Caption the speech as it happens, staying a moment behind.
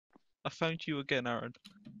I found you again, Aaron.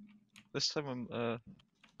 This time I'm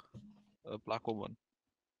a black woman.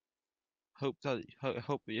 Hope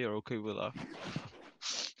you're okay with that.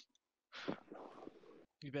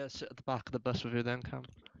 You better sit at the back of the bus with you then, Cam.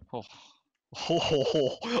 Oh,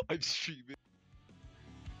 I'm streaming.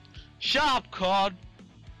 Shut up, Con!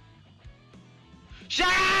 Shut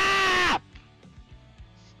up!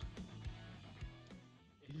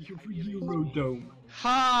 Eurodome.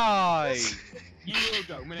 Hi!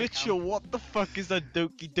 Eurodome. Mitchell, what the fuck is that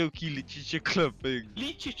Doki Doki Literature Club thing?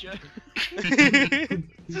 Literature.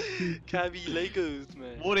 Cabby Legos,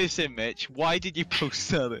 man. What is it, Mitch? Why did you post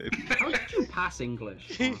that in? How did you pass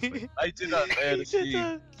English? Honestly? I did that there to see.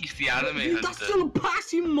 He's the anime That's hunter. still a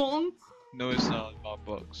passing, mon. No, it's not. My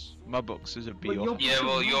books. My books is a B. But you're- Yeah,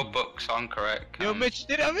 well, your books aren't correct. Yo, Mitch,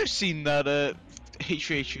 did you ever seen that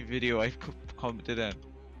H3H3 video I commented in?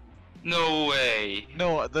 No way.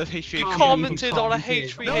 No, the H3H3 You Can't commented on a commented.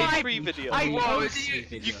 H3H3 video. I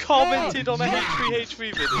You commented on a Yeah. H3H3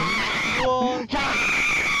 video.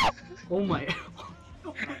 What? Oh my.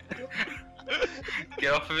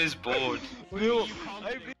 Get off of his board. No,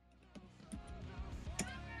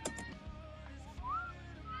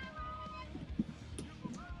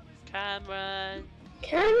 Cameron.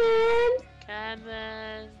 Cameron!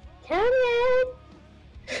 Cameron. Cameron!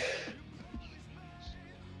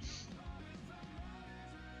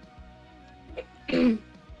 Cameron.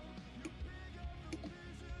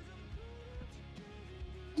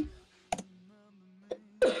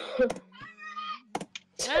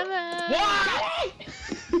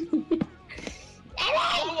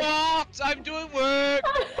 what? I'm doing work.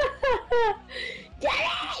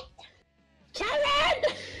 Cameron!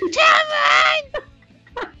 Cameron!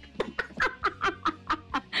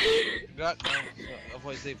 Got no.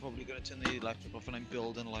 Otherwise, they're probably gonna turn the electric off and I'm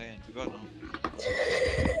building land. We got no.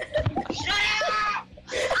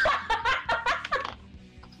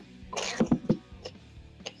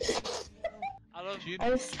 I love you.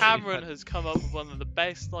 I'm Cameron has come up with one of the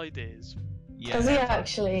best ideas Has he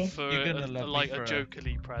actually? for You're gonna love me like a for it.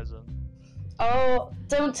 jokerly present. Oh,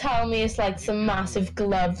 don't tell me it's like some massive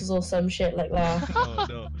gloves or some shit like that.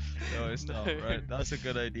 No, it's not. No. Right, that's a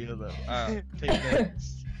good idea though. Take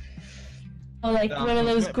this. Or like one of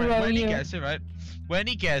those grow When he you. gets it, right? When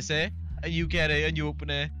he gets it, and you get it, and you open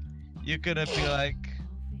it, you're gonna be like,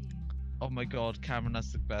 "Oh my God, Cameron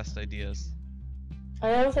has the best ideas."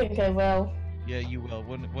 I don't think I will. Yeah, you will.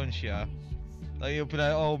 Once you are. Like you'll be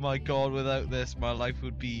like, "Oh my God, without this, my life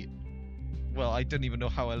would be." Well, I don't even know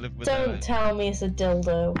how I live without Don't it. tell me it's a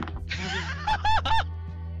dildo.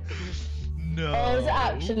 No. Oh, is it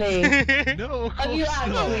actually? No, of course Have you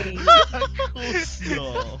not. actually? Of course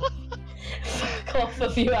not. Fuck off,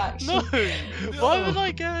 have you actually? No! Why would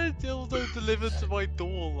I get a dildo delivered to my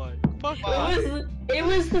door? Like, fuck that. It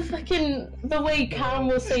was the fucking the way Cam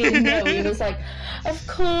was saying no. He was like, "Of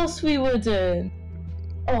course we wouldn't."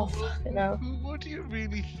 Oh fucking hell. What do you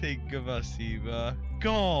really think of us, Eva?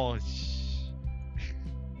 Gosh.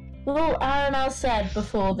 Well, Aaron has said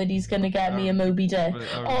before that he's gonna get me a Moby Dick.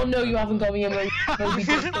 Oh no, you haven't got me a Moby Dick. Have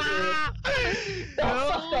you? Oh,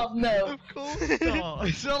 fuck off, no. Of course not.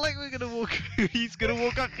 It's not like we're gonna walk. He's gonna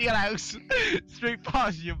walk up to your house, straight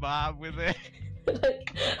past your mom with it.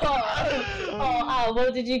 Al,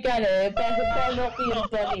 where did you get it? It better not be a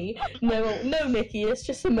bunny. No, Mickey, it's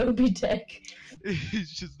just a Moby Dick.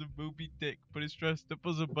 It's just a Moby Dick, but it's dressed up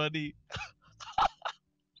as a bunny.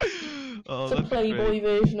 Oh, It's a that's Playboy great.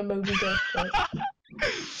 version of Moby Dick. Like.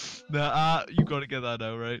 Nah, you gotta get that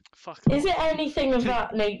out, right? Fuck. Is it anything of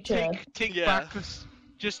that nature? Take Yeah. back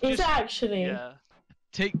just Is it actually? Yeah.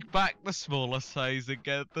 take back the smaller size and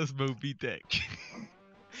get this Moby Dick.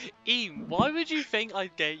 Ian, why would you think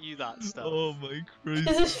I'd get you that stuff? Oh my Christ.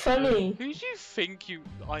 Because it's funny. Who do you think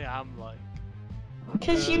I am like?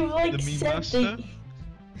 Because you like the meme said master? that,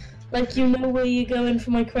 like you know where you're going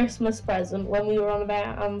for my Christmas present when we were on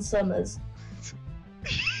about Ann Summers.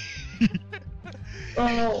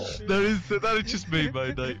 Oh, That has just made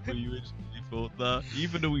my night when you instantly thought that.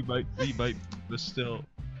 Even though we might but still,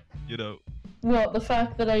 you know. what the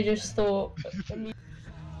fact that I just thought. Do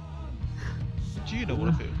you know what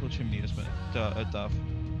a vertical chimney is, man? Dav?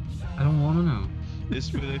 I don't want to know.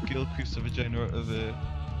 It's where a girl creeps a vagina out of a.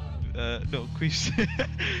 No, creeps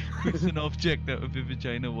an object out of a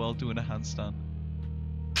vagina while doing a handstand.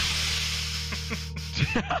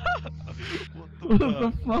 What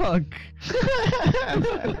the fuck?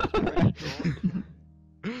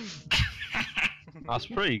 That's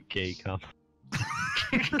pretty gay, Cam.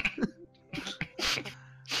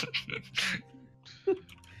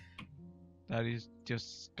 That is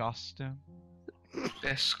disgusting.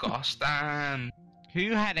 Disgusting.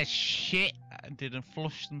 Who had a shit and didn't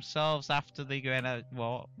flush themselves after they went out?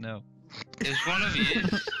 What? No. It's one of you.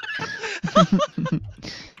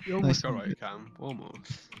 You almost got right, Cam.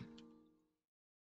 Almost.